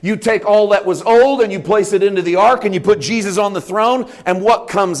 You take all that was old and you place it into the ark and you put Jesus on the throne, and what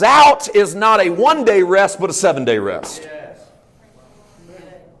comes out is not a 1-day rest but a 7-day rest. Yes.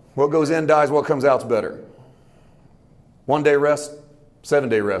 What goes in dies, what comes out's better. 1-day rest,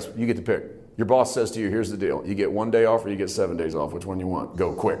 7-day rest, you get to pick. Your boss says to you, here's the deal. You get 1 day off or you get 7 days off. Which one you want?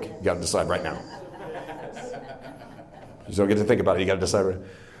 Go quick. You got to decide right now. You don't get to think about it. You got to decide right now.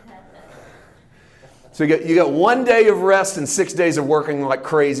 So you got 1 day of rest and 6 days of working like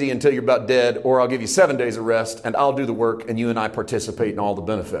crazy until you're about dead, or I'll give you 7 days of rest and I'll do the work and you and I participate in all the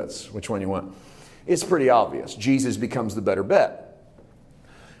benefits. Which one you want? It's pretty obvious. Jesus becomes the better bet.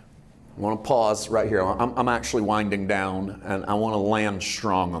 I want to pause right here. I'm actually winding down and I want to land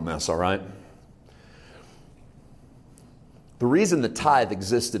strong on this, all right? The reason the tithe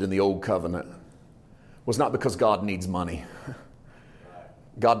existed in the Old Covenant was not because God needs money.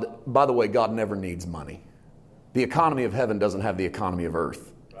 God, by the way, God never needs money. The economy of heaven doesn't have the economy of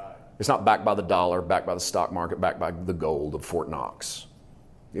earth. It's not backed by the dollar, backed by the stock market, backed by the gold of Fort Knox.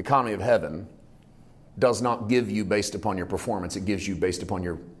 The economy of heaven does not give you based upon your performance. It gives you based upon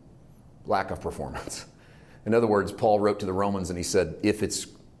your lack of performance. In other words, Paul wrote to the Romans and he said, if it's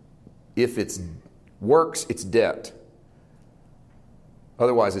works, it's debt.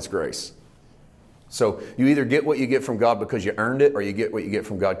 Otherwise, it's grace. So you either get what you get from God because you earned it, or you get what you get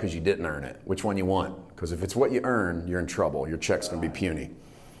from God because you didn't earn it. Which one you want? Because if it's what you earn, you're in trouble. Your check's going to be puny.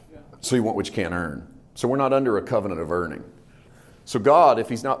 So you want what you can't earn. So we're not under a covenant of earning. So God, if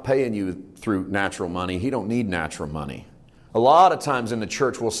he's not paying you through natural money, he don't need natural money. A lot of times in the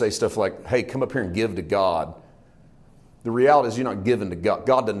church we'll say stuff like, hey, come up here and give to God. The reality is you're not giving to God.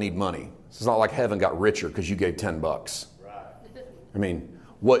 God doesn't need money. It's not like heaven got richer because you gave $10. Right. I mean,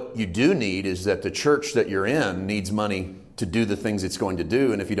 what you do need is that the church that you're in needs money to do the things it's going to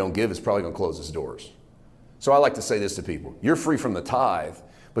do, and if you don't give, it's probably going to close its doors. So I like to say this to people. You're free from the tithe,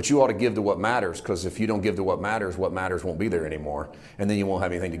 but you ought to give to what matters, because if you don't give to what matters won't be there anymore, and then you won't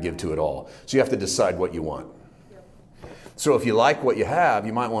have anything to give to at all. So you have to decide what you want. So if you like what you have,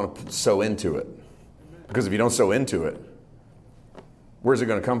 you might want to sow into it. Because if you don't sow into it, where's it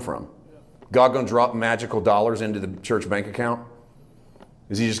going to come from? God going to drop magical dollars into the church bank account?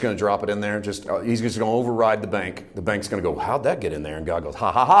 Is he just going to drop it in there? He's just going to override the bank. The bank's going to go, how'd that get in there? And God goes, ha,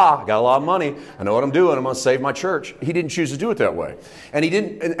 ha, ha, I got a lot of money. I know what I'm doing. I'm going to save my church. He didn't choose to do it that way. And he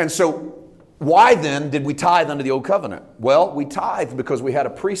didn't. And so why then did we tithe under the old covenant? Well, we tithed because we had a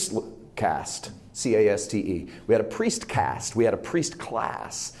priest caste, C-A-S-T-E. We had a priest caste. We had a priest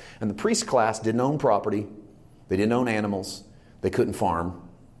class. And the priest class didn't own property. They didn't own animals. They couldn't farm.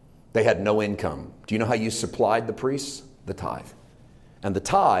 They had no income. Do you know how you supplied the priests? The tithe. And the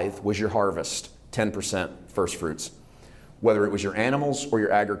tithe was your harvest, 10% first fruits. Whether it was your animals or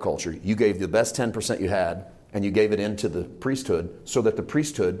your agriculture, you gave the best 10% you had, and you gave it into the priesthood so that the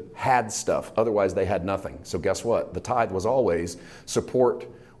priesthood had stuff. Otherwise, they had nothing. So guess what? The tithe was always support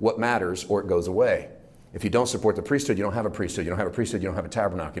what matters or it goes away. If you don't support the priesthood, you don't have a priesthood. You don't have a priesthood, you don't have a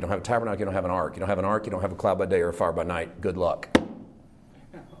tabernacle. You don't have a tabernacle, you don't have an ark. You don't have an ark, you don't have a cloud by day or a fire by night. Good luck.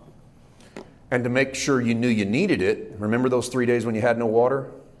 And to make sure you knew you needed it, remember those 3 days when you had no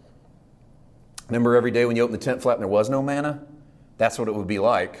water? Remember every day when you opened the tent flap and there was no manna? That's what it would be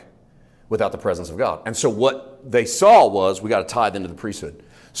like without the presence of God. And so what they saw was we got to tithe into the priesthood.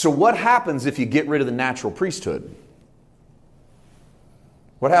 So what happens if you get rid of the natural priesthood?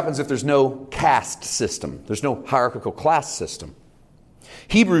 What happens if there's no caste system? There's no hierarchical class system.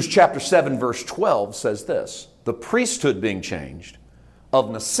 Hebrews chapter 7 verse 12 says this, the priesthood being changed of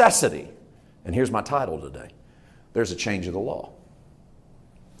necessity. And here's my title today. There's a change of the law.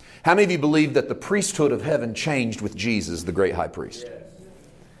 How many of you believe that the priesthood of heaven changed with Jesus, the great high priest? Yes.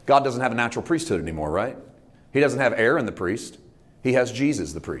 God doesn't have a natural priesthood anymore, right? He doesn't have Aaron the priest. He has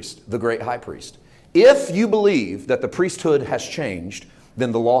Jesus the priest, the great high priest. If you believe that the priesthood has changed,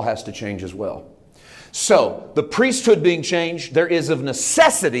 then the law has to change as well. So, the priesthood being changed, there is of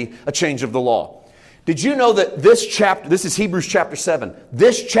necessity a change of the law. Did you know that this chapter, this is Hebrews chapter 7,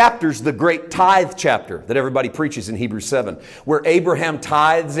 this chapter's the great tithe chapter that everybody preaches in Hebrews 7, where Abraham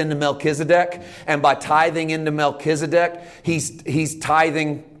tithes into Melchizedek, and by tithing into Melchizedek, he's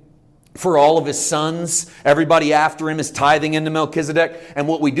tithing for all of his sons. Everybody after him is tithing into Melchizedek. And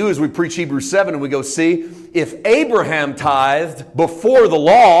what we do is we preach Hebrews 7 and we go, see, if Abraham tithed before the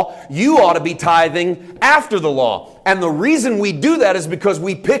law, you ought to be tithing after the law. And the reason we do that is because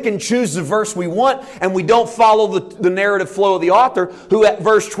we pick and choose the verse we want and we don't follow the narrative flow of the author, who at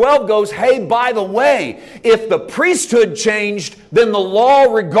verse 12 goes, hey, by the way, if the priesthood changed, then the law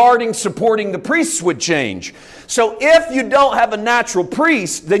regarding supporting the priests would change. So if you don't have a natural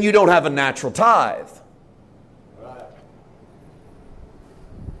priest, then you don't have a natural tithe.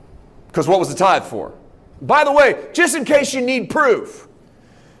 Because what was the tithe for? By the way, just in case you need proof,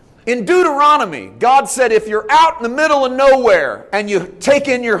 in Deuteronomy, God said if you're out in the middle of nowhere and you take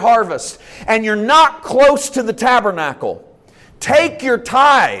in your harvest and you're not close to the tabernacle, take your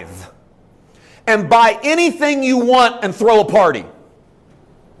tithe and buy anything you want and throw a party.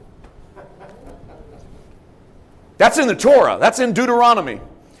 That's in the Torah. That's in Deuteronomy.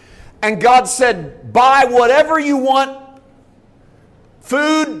 And God said, buy whatever you want,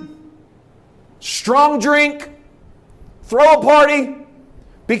 food, strong drink, throw a party,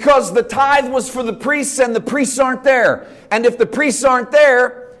 because the tithe was for the priests and the priests aren't there. And if the priests aren't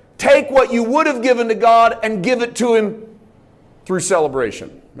there, take what you would have given to God and give it to Him through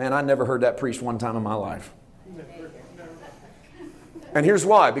celebration. Man, I never heard that preached one time in my life. And here's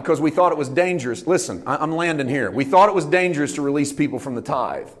why. Because we thought it was dangerous. Listen, I'm landing here. We thought it was dangerous to release people from the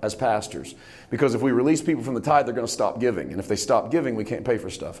tithe as pastors. Because if we release people from the tithe, they're going to stop giving. And if they stop giving, we can't pay for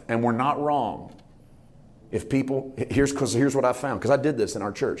stuff. And we're not wrong. If people, here's what I found. Because I did this in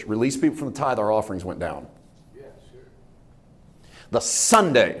our church. Release people from the tithe, our offerings went down. Yeah, sure. The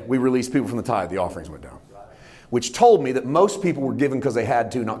Sunday we released people from the tithe, the offerings went down. Right. Which told me that most people were giving because they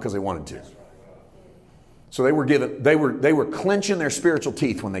had to, not because they wanted to. Right. So they were giving, they were clenching their spiritual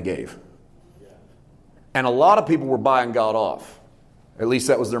teeth when they gave. Yeah. And a lot of people were buying God off. At least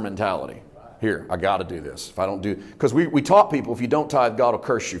that was their mentality. Right. Here, I got to do this. If I don't do, because we taught people, if you don't tithe, God will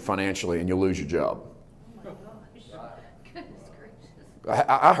curse you financially and you'll lose your job. Oh my gosh. Goodness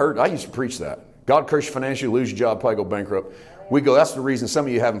gracious. I used to preach that. God curse you financially, lose your job, probably go bankrupt. We go, that's the reason some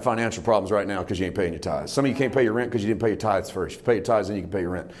of you are having financial problems right now because you ain't paying your tithes. Some of you can't pay your rent because you didn't pay your tithes first. If you pay your tithes, then you can pay your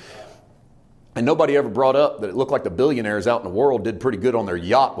rent. And nobody ever brought up that it looked like the billionaires out in the world did pretty good on their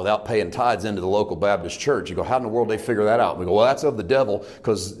yacht without paying tithes into the local Baptist church. You go, how in the world did they figure that out? We go, well, that's of the devil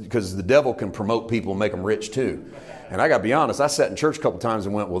because the devil can promote people and make them rich too. And I got to be honest, I sat in church a couple times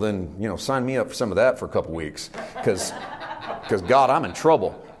and went, well, then, sign me up for some of that for a couple weeks because God, I'm in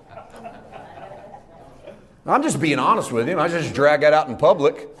trouble. I'm just being honest with you. I just drag that out in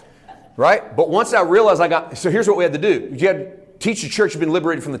public, right? But once I realized so here's what we had to do. You had to teach the church you've been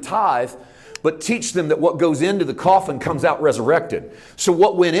liberated from the tithe, but teach them that what goes into the coffin comes out resurrected. So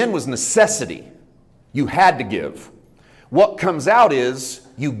what went in was necessity. You had to give. What comes out is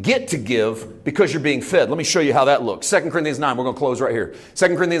you get to give because you're being fed. Let me show you how that looks. 2 Corinthians 9, we're going to close right here.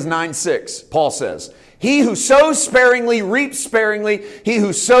 2 Corinthians 9:6, Paul says, he who sows sparingly reaps sparingly. He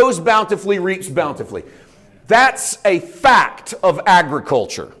who sows bountifully reaps bountifully. That's a fact of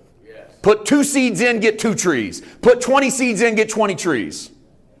agriculture. Yes. Put 2 seeds in, get 2 trees. Put 20 seeds in, get 20 trees.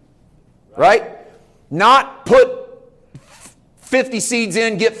 Right? Not put 50 seeds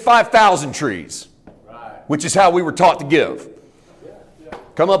in, get 5,000 trees. Right. Which is how we were taught to give. Yeah.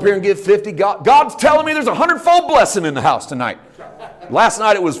 Come up here and give 50. God's telling me there's a 100-fold blessing in the house tonight. Last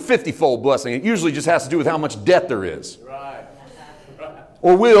night it was 50-fold blessing. It usually just has to do with how much debt there is. Right.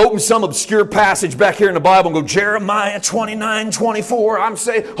 Or we'll open some obscure passage back here in the Bible and go, Jeremiah 29:24. I'm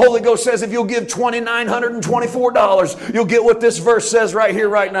saying, Holy Ghost says if you'll give $2,924, you'll get what this verse says right here,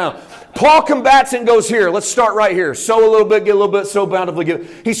 right now. Paul combats and goes here. Let's start right here. Sow a little bit, get a little bit, sow bountifully,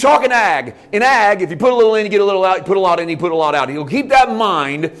 give. He's talking ag. In ag, if you put a little in, you get a little out. You put a lot in, you put a lot out. He'll keep that in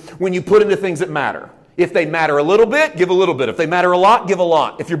mind when you put into things that matter. If they matter a little bit, give a little bit. If they matter a lot, give a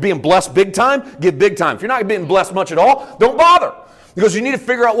lot. If you're being blessed big time, give big time. If you're not being blessed much at all, don't bother. Because you need to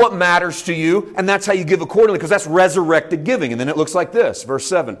figure out what matters to you, and that's how you give accordingly, because that's resurrected giving. And then it looks like this, verse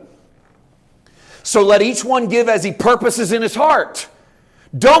 7. So let each one give as he purposes in his heart.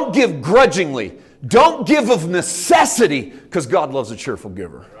 Don't give grudgingly. Don't give of necessity, because God loves a cheerful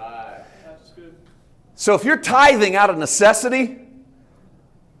giver. Right. That's good. So if you're tithing out of necessity,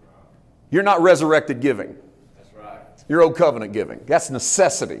 you're not resurrected giving. That's right. You're old covenant giving. That's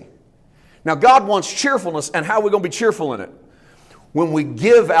necessity. Now God wants cheerfulness, and how are we going to be cheerful in it? When we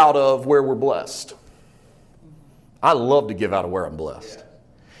give out of where we're blessed. I love to give out of where I'm blessed. Yeah.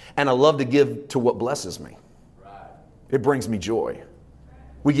 And I love to give to what blesses me. Right. It brings me joy.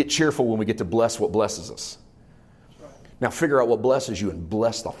 We get cheerful when we get to bless what blesses us. Right. Now figure out what blesses you and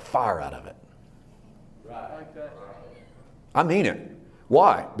bless the fire out of it. Right. Like that. I mean it.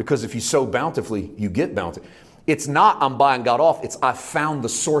 Why? Because if you sow bountifully, you get bountifully. It's not I'm buying God off. It's I found the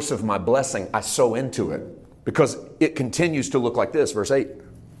source of my blessing. I sow into it. Because it continues to look like this, verse 8.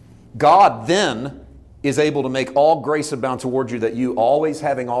 God then is able to make all grace abound toward you, that you, always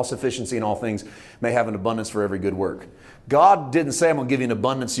having all sufficiency in all things, may have an abundance for every good work. God didn't say, I'm going to give you an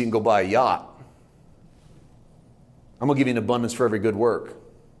abundance so you can go buy a yacht. I'm going to give you an abundance for every good work.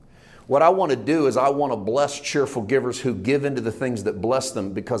 What I want to do is I want to bless cheerful givers who give into the things that bless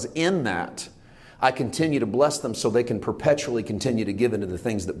them, because in that, I continue to bless them so they can perpetually continue to give into the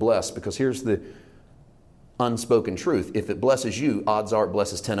things that bless. Because here's the unspoken truth. If it blesses you, odds are it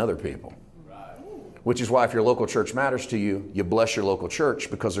blesses 10 other people. Right. Which is why if your local church matters to you, you bless your local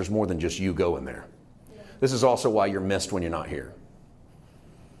church, because there's more than just you going there. Yeah. This is also why you're missed when you're not here.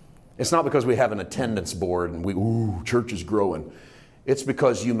 It's not because we have an attendance board and church is growing. It's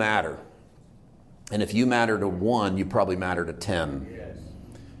because you matter. And if you matter to 1, you probably matter to 10. Yes.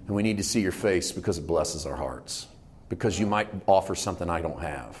 And we need to see your face because it blesses our hearts. Because you might offer something I don't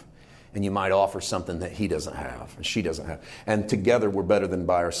have. And you might offer something that he doesn't have and she doesn't have. And together we're better than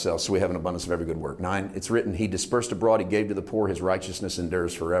by ourselves, so we have an abundance of every good work. 9, it's written, he dispersed abroad, he gave to the poor, his righteousness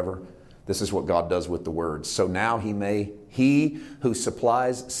endures forever. This is what God does with the words. So now he who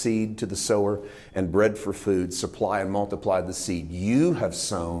supplies seed to the sower and bread for food, supply and multiply the seed you have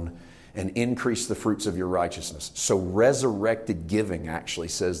sown and increase the fruits of your righteousness. So resurrected giving actually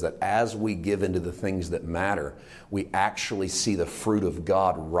says that as we give into the things that matter, we actually see the fruit of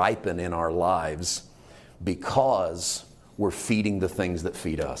God ripen in our lives because we're feeding the things that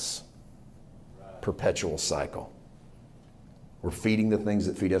feed us. Perpetual cycle. We're feeding the things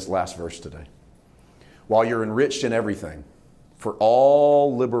that feed us. Last verse today. While you're enriched in everything, for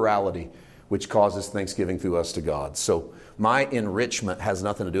all liberality, which causes thanksgiving through us to God. So my enrichment has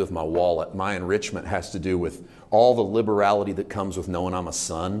nothing to do with my wallet. My enrichment has to do with all the liberality that comes with knowing I'm a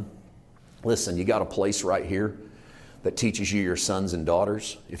son. Listen, you got a place right here that teaches you your sons and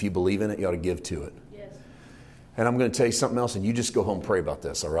daughters. If you believe in it, you ought to give to it. Yes. And I'm going to tell you something else, and you just go home and pray about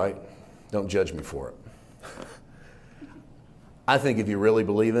this, all right? Don't judge me for it. I think if you really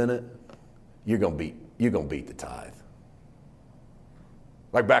believe in it, you're going to beat the tithe.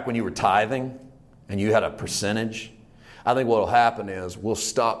 Like back when you were tithing and you had a percentage, I think what will happen is we'll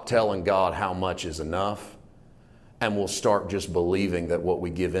stop telling God how much is enough, and we'll start just believing that what we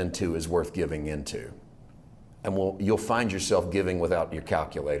give into is worth giving into. And you'll find yourself giving without your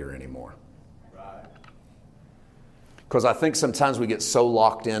calculator anymore. Because I think sometimes we get so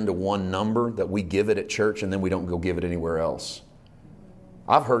locked into one number that we give it at church and then we don't go give it anywhere else.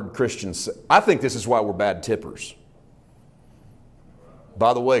 I've heard Christians say, I think this is why we're bad tippers.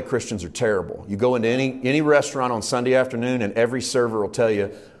 By the way, Christians are terrible. You go into any restaurant on Sunday afternoon and every server will tell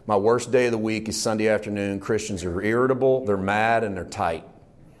you, my worst day of the week is Sunday afternoon. Christians are irritable, they're mad, and they're tight.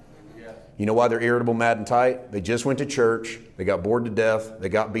 You know why they're irritable, mad, and tight? They just went to church, they got bored to death, they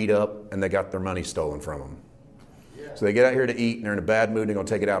got beat up, and they got their money stolen from them. So they get out here to eat and they're in a bad mood and they're going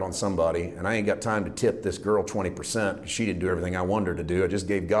to take it out on somebody. And I ain't got time to tip this girl 20% because she didn't do everything I wanted her to do. I just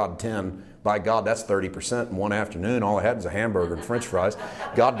gave God 10. By God, that's 30% in one afternoon. All I had was a hamburger and french fries.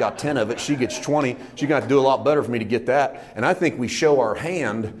 God got 10 of it. She gets 20. She's going to have to do a lot better for me to get that. And I think we show our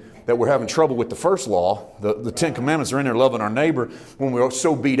hand that we're having trouble with the first law. The 10 Commandments are in there, loving our neighbor, when we're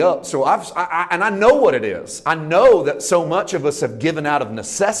so beat up. So I know what it is. I know that so much of us have given out of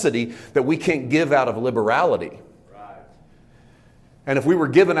necessity that we can't give out of liberality. And if we were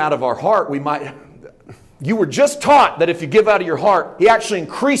given out of our heart, we might... You were just taught that if you give out of your heart, He actually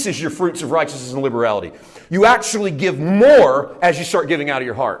increases your fruits of righteousness and liberality. You actually give more as you start giving out of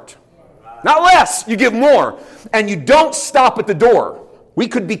your heart. Not less, you give more. And you don't stop at the door. We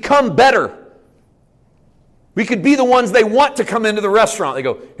could become better. We could be the ones they want to come into the restaurant. They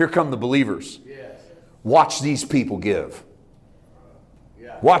go, here come the believers. Watch these people give.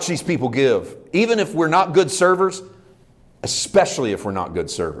 Watch these people give. Even if we're not good servers, especially if we're not good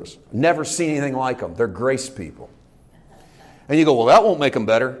servers. Never seen anything like them. They're grace people. And you go, well, that won't make them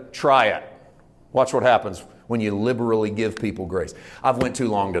better. Try it. Watch what happens when you liberally give people grace. I've went too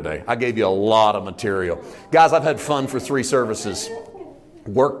long today. I gave you a lot of material. Guys, I've had fun for 3 services.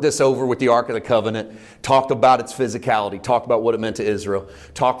 Worked this over with the Ark of the Covenant. Talked about its physicality. Talked about what it meant to Israel.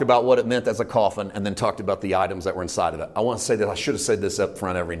 Talked about what it meant as a coffin. And then talked about the items that were inside of it. I want to say that I should have said this up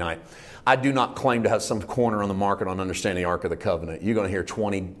front every night. I do not claim to have some corner on the market on understanding the Ark of the Covenant. You're going to hear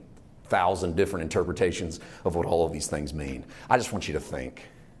 20,000 different interpretations of what all of these things mean. I just want you to think,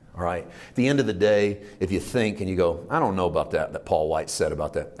 all right? At the end of the day, if you think and you go, I don't know about that Paul White said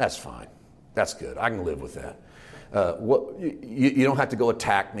about that, that's fine. That's good. I can live with that. You don't have to go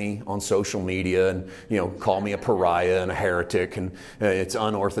attack me on social media and call me a pariah and a heretic and it's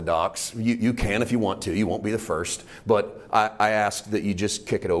unorthodox. You can if you want to. You won't be the first. But I ask that you just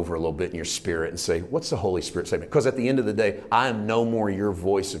kick it over a little bit in your spirit and say, what's the Holy Spirit saying? Because at the end of the day, I am no more your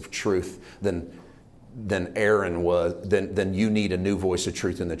voice of truth than Aaron was, then you need a new voice of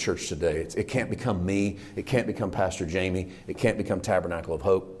truth in the church today. It can't become me. It can't become Pastor Jamie. It can't become Tabernacle of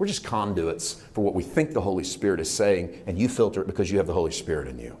Hope. We're just conduits for what we think the Holy Spirit is saying, and you filter it because you have the Holy Spirit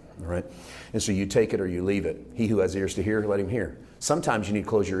in you. All right? And so you take it or you leave it. He who has ears to hear, let him hear. Sometimes you need to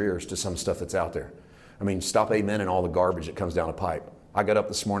close your ears to some stuff that's out there. I mean, stop amen and all the garbage that comes down a pipe. I got up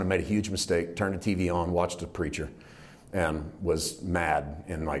this morning, made a huge mistake, turned the TV on, watched a preacher, and was mad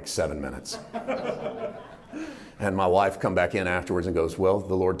in like 7 minutes. And my wife come back in afterwards and goes, well,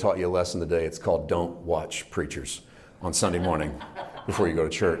 the Lord taught you a lesson today. It's called don't watch preachers on Sunday morning before you go to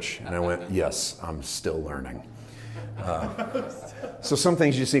church. And I went, yes, I'm still learning. So some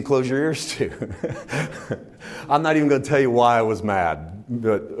things you just need to close your ears to. I'm not even going to tell you why I was mad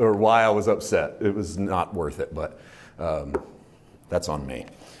or why I was upset. It was not worth it, but that's on me.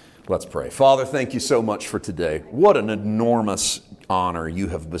 Let's pray. Father, thank you so much for today. What an enormous honor you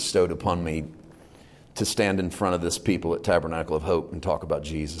have bestowed upon me to stand in front of this people at Tabernacle of Hope and talk about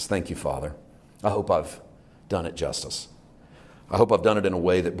Jesus. Thank you, Father. I hope I've done it justice. I hope I've done it in a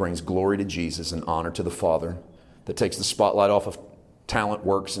way that brings glory to Jesus and honor to the Father, that takes the spotlight off of talent,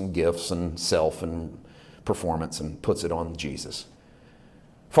 works, and gifts and self and performance and puts it on Jesus.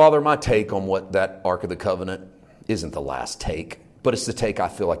 Father, my take on what that Ark of the Covenant isn't the last take, but it's the take I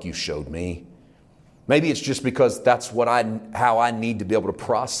feel like you showed me. Maybe it's just because that's how I need to be able to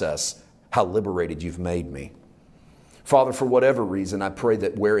process how liberated you've made me. Father, for whatever reason, I pray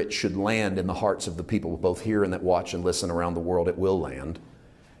that where it should land in the hearts of the people both here and that watch and listen around the world, it will land.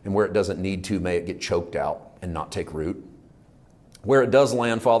 And where it doesn't need to, may it get choked out and not take root. Where it does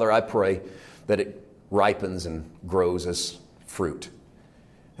land, Father, I pray that it ripens and grows as fruit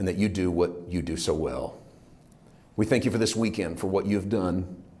and that you do what you do so well. We thank you for this weekend, for what you've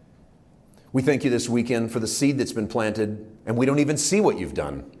done. We thank you this weekend for the seed that's been planted, and we don't even see what you've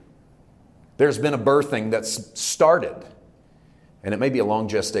done. There's been a birthing that's started, and it may be a long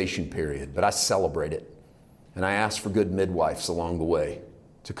gestation period, but I celebrate it. And I ask for good midwives along the way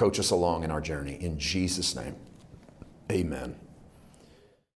to coach us along in our journey. In Jesus' name, amen.